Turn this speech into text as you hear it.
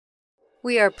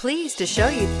We are pleased to show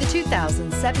you the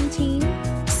 2017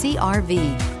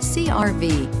 CR-V.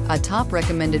 CR-V, a top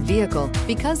recommended vehicle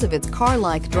because of its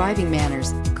car-like driving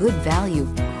manners, good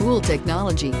value, cool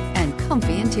technology, and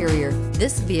comfy interior.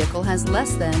 This vehicle has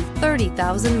less than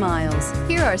 30,000 miles.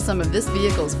 Here are some of this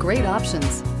vehicle's great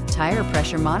options: tire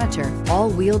pressure monitor,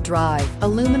 all-wheel drive,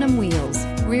 aluminum wheels,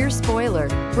 rear spoiler,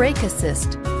 brake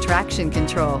assist, traction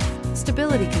control,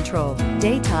 stability control,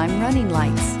 daytime running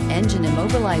lights, engine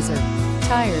immobilizer,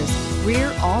 tires,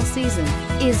 rear all-season.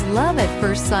 Is love at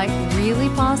first sight really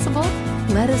possible?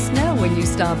 Let us know when you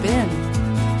stop in.